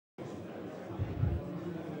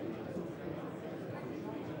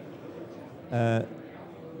Uh,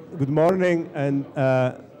 Good morning, and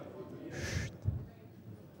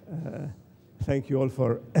thank you all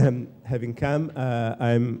for having come.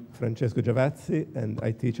 I'm Francesco Giavazzi, and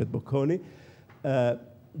I teach at Bocconi.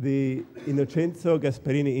 The Innocenzo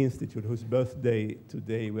Gasparini Institute, whose birthday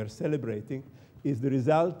today we're celebrating, is the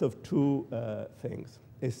result of two things: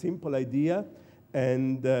 a simple idea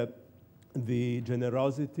and the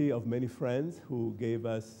generosity of many friends who gave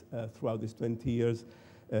us, throughout these 20 years,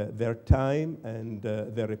 their time and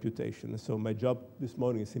their reputation. So my job this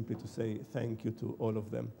morning is simply to say thank you to all of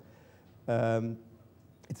them.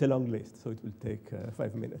 It's a long list, so it will take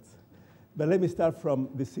 5 minutes. But let me start from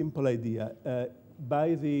the simple idea.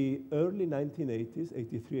 By the early 1980s,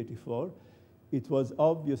 83, 84, it was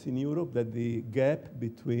obvious in Europe that the gap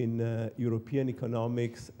between European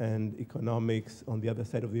economics and economics on the other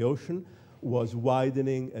side of the ocean was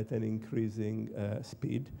widening at an increasing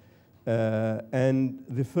speed. And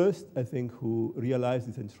the first, I think, who realized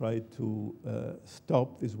this and tried to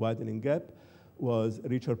stop this widening gap was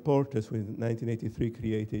Richard Portes, who in 1983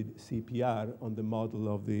 created CPR on the model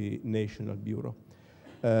of the National Bureau.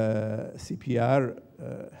 CPR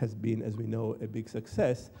has been, as we know, a big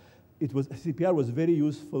success. CPR was very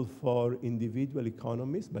useful for individual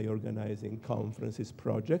economists by organizing conferences,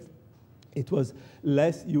 projects. It was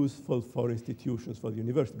less useful for institutions, for the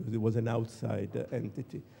university, because it was an outside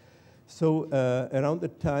entity. So around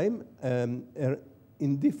that time,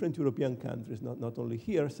 in different European countries, not only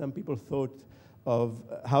here, some people thought of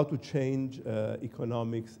how to change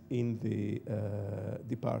economics in the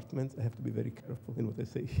departments. I have to be very careful in what I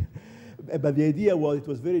say here. But the idea was it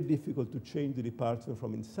was very difficult to change the department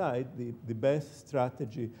from inside. The best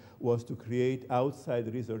strategy was to create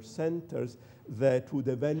outside research centers that would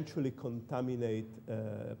eventually contaminate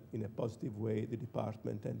in a positive way the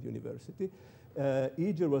department and the university.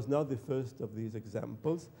 IGIER was not the first of these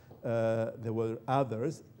examples. There were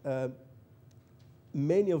others.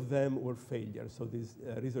 Many of them were failures. So these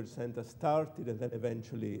research centers started and then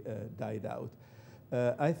eventually died out.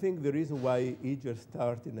 I think the reason why IGIER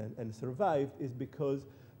started and survived is because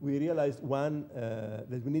we realized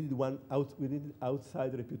that we needed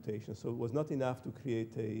outside reputation. So it was not enough to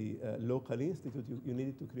create a local institute. You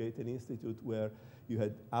needed to create an institute where you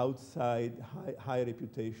had outside high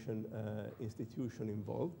reputation institution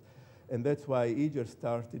involved. And that's why IGIER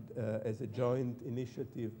started as a joint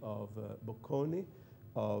initiative of Bocconi,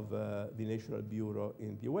 of the National Bureau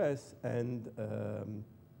in the US, and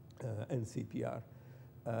CPR.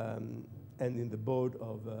 And in the board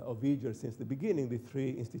of IGIER, since the beginning, the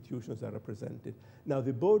three institutions are represented. Now,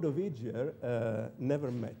 the board of IGIER never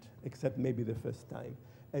met, except maybe the first time.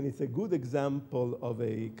 And it's a good example of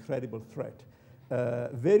a credible threat.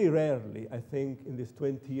 Very rarely, I think in these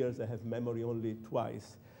 20 years, I have memory only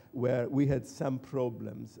twice, where we had some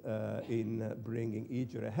problems in bringing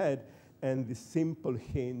IGIER ahead, and the simple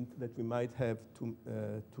hint that we might have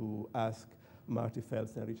to ask Marty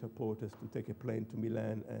Phelps and Richard Portes to take a plane to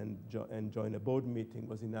Milan and join a board meeting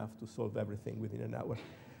was enough to solve everything within an hour.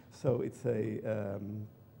 So it's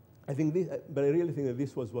I think this, but I really think that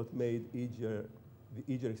this was what made the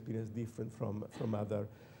IGIER experience different from other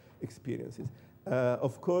experiences.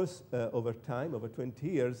 Of course, over time, over 20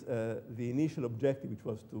 years, the initial objective, which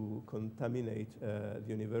was to contaminate the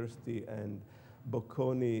university and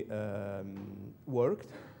Bocconi, worked.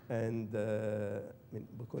 And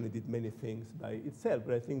Bocconi did many things by itself,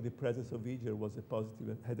 but I think the presence of IGIER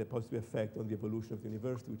had a positive effect on the evolution of the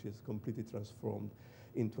university, which is completely transformed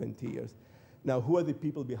in 20 years. Now, who are the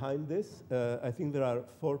people behind this? I think there are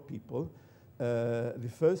 4 people.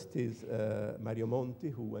 The first is Mario Monti,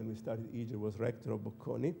 who, when we started IGIER, was rector of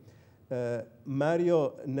Bocconi.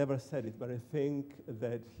 Mario never said it, but I think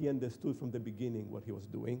that he understood from the beginning what he was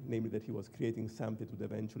doing, namely that he was creating something that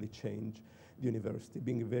would eventually change the university.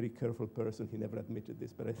 Being a very careful person, he never admitted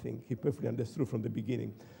this, but I think he perfectly understood from the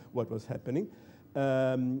beginning what was happening.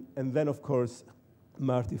 And then, of course,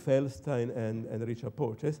 Marty Feldstein and Richard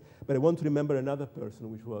Portes. But I want to remember another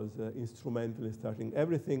person which was instrumental in starting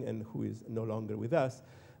everything and who is no longer with us,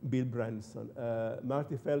 Bill Branson.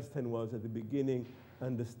 Marty Feldstein was at the beginning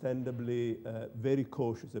understandably very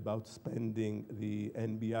cautious about spending the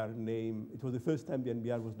NBR name. It was the first time the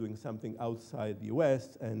NBR was doing something outside the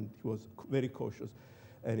US, and he was very cautious.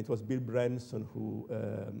 And it was Bill Branson who,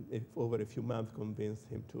 over a few months, convinced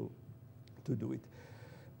him to do it.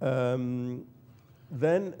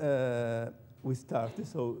 Then we started.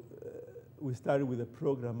 So we started with a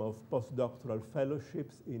program of postdoctoral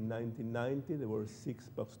fellowships in 1990. There were 6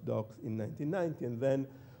 postdocs in 1990, and then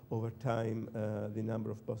over time, the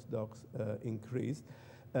number of postdocs increased.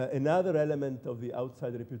 Another element of the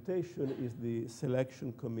outside reputation is the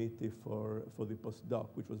selection committee for the postdoc,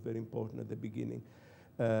 which was very important at the beginning.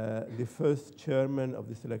 The first chairman of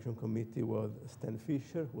the selection committee was Stan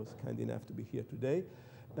Fisher, who was kind enough to be here today.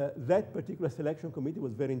 That particular selection committee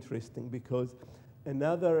was very interesting because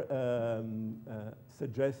another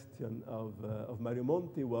suggestion of Mario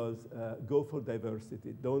Monti was go for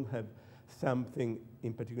diversity. Don't have something,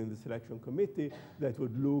 in particular in the selection committee, that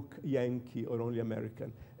would look Yankee or only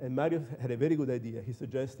American. And Mario had a very good idea. He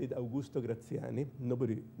suggested Augusto Graziani.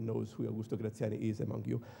 Nobody knows who Augusto Graziani is among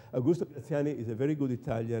you. Augusto Graziani is a very good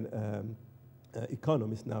Italian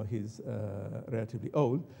economist. Now he's relatively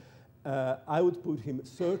old. I would put him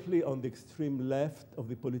certainly on the extreme left of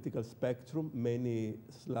the political spectrum, many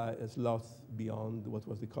slots beyond what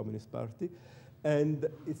was the Communist Party. And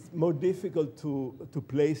it's more difficult to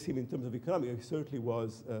place him in terms of economics. He certainly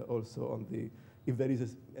was also on the, if there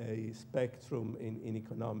is a spectrum in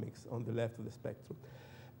economics, on the left of the spectrum.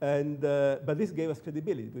 And, but this gave us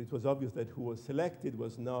credibility. But it was obvious that who was selected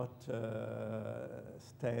was not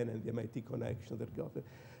Stan and the MIT connection that got it.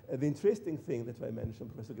 The interesting thing that I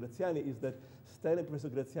mentioned, Professor Graziani, is that Stan and Professor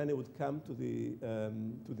Graziani would come to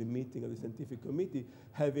the meeting of the scientific committee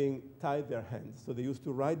having tied their hands. So they used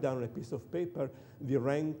to write down on a piece of paper the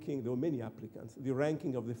ranking, there were many applicants, the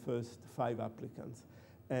ranking of the first 5 applicants.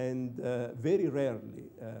 And very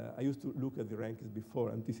rarely, I used to look at the rankings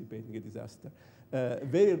before anticipating a disaster.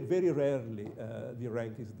 Very, very rarely the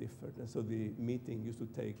rankings differed. And so the meeting used to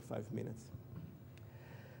take 5 minutes.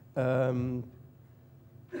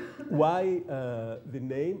 Why the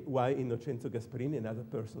name? Why Innocenzo Gasparini, another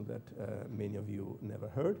person that many of you never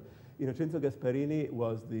heard? Innocenzo Gasparini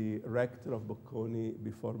was the rector of Bocconi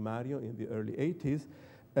before Mario in the early 80s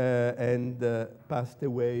and passed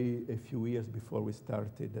away a few years before we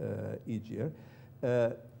started IGIER.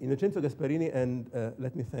 Innocenzo Gasparini, and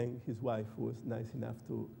let me thank his wife, who was nice enough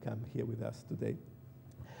to come here with us today,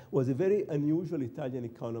 was a very unusual Italian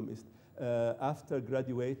economist. After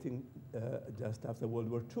graduating just after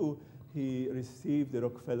World War II, he received the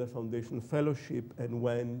Rockefeller Foundation Fellowship and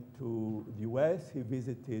went to the US. He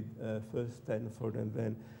visited first Stanford and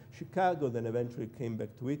then Chicago, then eventually came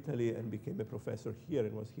back to Italy and became a professor here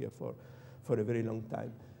and was here for a very long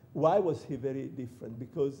time. Why was he very different?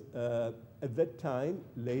 Because at that time,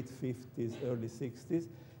 late 50s, early 60s,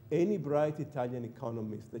 any bright Italian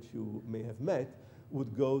economist that you may have met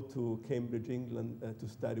would go to Cambridge, England to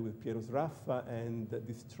study with Piero Sraffa and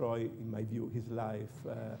destroy, in my view, his life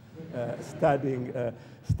studying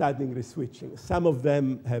reswitching. Some of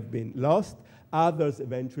them have been lost. Others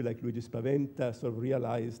eventually, like Luigi Spaventa, sort of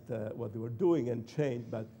realized what they were doing and changed.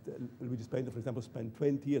 But Luigi Spaventa, for example, spent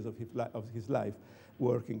 20 years of his life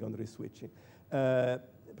working on reswitching.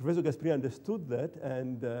 Professor Gasparini understood that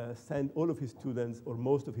and sent all of his students, or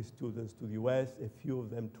most of his students, to the US, a few of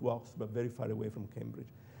them to Oxford, but very far away from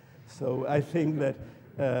Cambridge. So I think that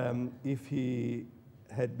if he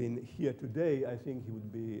had been here today, I think he would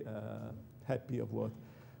be happy of what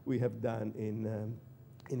we have done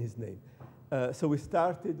in his name. So we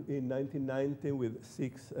started in 1990 with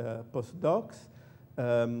 6 postdocs.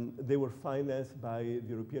 They were financed by the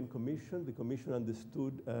European Commission. The Commission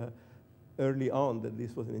understood early on that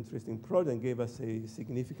this was an interesting project and gave us a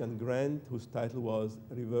significant grant whose title was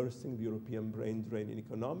Reversing the European Brain Drain in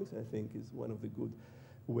Economics. I think is one of the good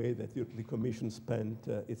ways that the Commission spent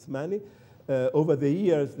its money. Over the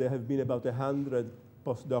years, there have been about 100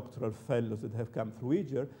 postdoctoral fellows that have come through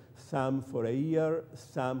IGIER, some for a year,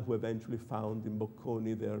 some who eventually found in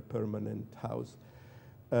Bocconi their permanent house.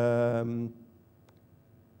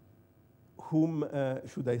 Whom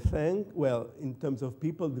should I thank? Well, in terms of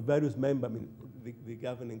people, the various members, I mean, the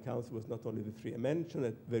governing council was not only the 3 I mentioned.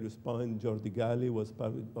 At various points, Jordi Galli was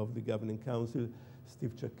part of the governing council,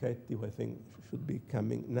 Steve Cecchetti, who I think should be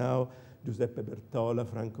coming now, Giuseppe Bertola,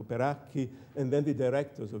 Franco Peracchi, and then the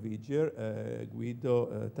directors of IGIER,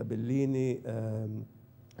 Guido Tabellini,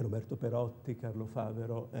 Roberto Perotti, Carlo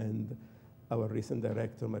Favero, and our recent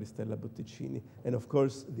director, Maristella Botticini. And of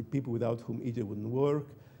course, the people without whom IGIER wouldn't work,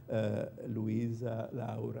 Luisa,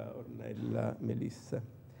 Laura, Ornella, Melissa.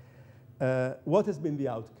 What has been the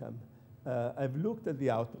outcome? I've looked at the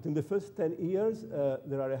output. In the first 10 years,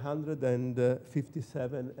 there are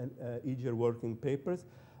 157 IGIER working papers.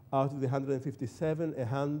 Out of the 157,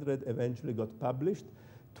 100 eventually got published,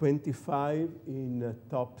 25 in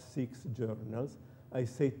top 6 journals. I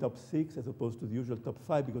say top 6 as opposed to the usual top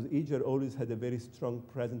 5 because IGIER always had a very strong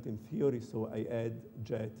presence in theory, so I add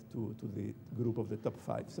JET to the group of the top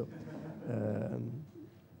 5. So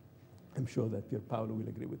I'm sure that Pierpaolo will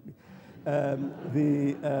agree with me.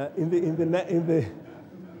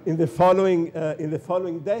 in the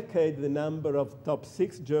following decade, the number of top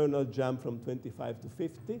 6 journals jumped from 25 to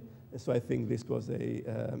 50. And so I think this was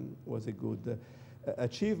a good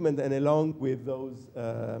achievement. And along with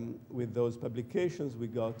those publications, we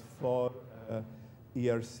got 4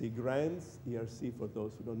 ERC grants. ERC, for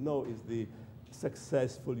those who don't know, is the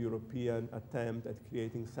successful European attempt at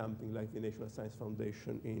creating something like the National Science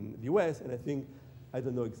Foundation in the US. And I think, I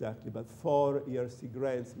don't know exactly, but 4 ERC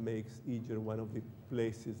grants makes IGIER one of the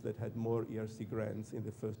places that had more ERC grants in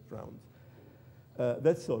the first round.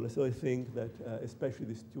 That's all. So I think that especially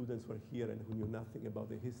the students who are here and who knew nothing about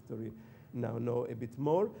the history now know a bit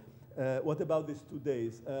more. What about these 2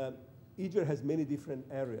 days? IGIER has many different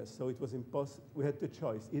areas, so it was impossible. We had the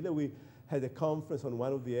choice. Either we had a conference on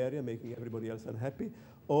one of the areas, making everybody else unhappy,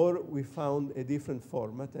 or we found a different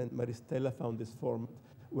format, and Maristella found this format,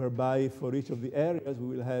 whereby for each of the areas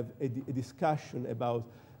we will have a discussion about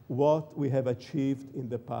what we have achieved in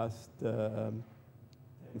the past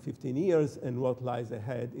 15 years and what lies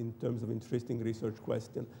ahead in terms of interesting research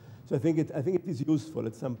questions. So I think it is useful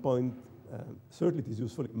at some point, certainly it is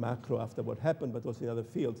useful in macro after what happened, but also in other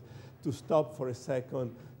fields, to stop for a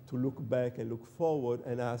second, to look back and look forward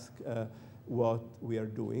and ask what we are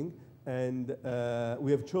doing. And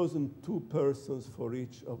we have chosen 2 persons for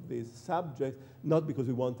each of these subjects, not because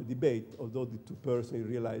we want to debate, although the 2 persons you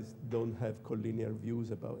realize don't have collinear views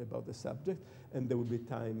about the subject, and there will be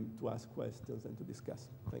time to ask questions and to discuss.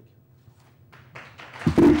 Thank you.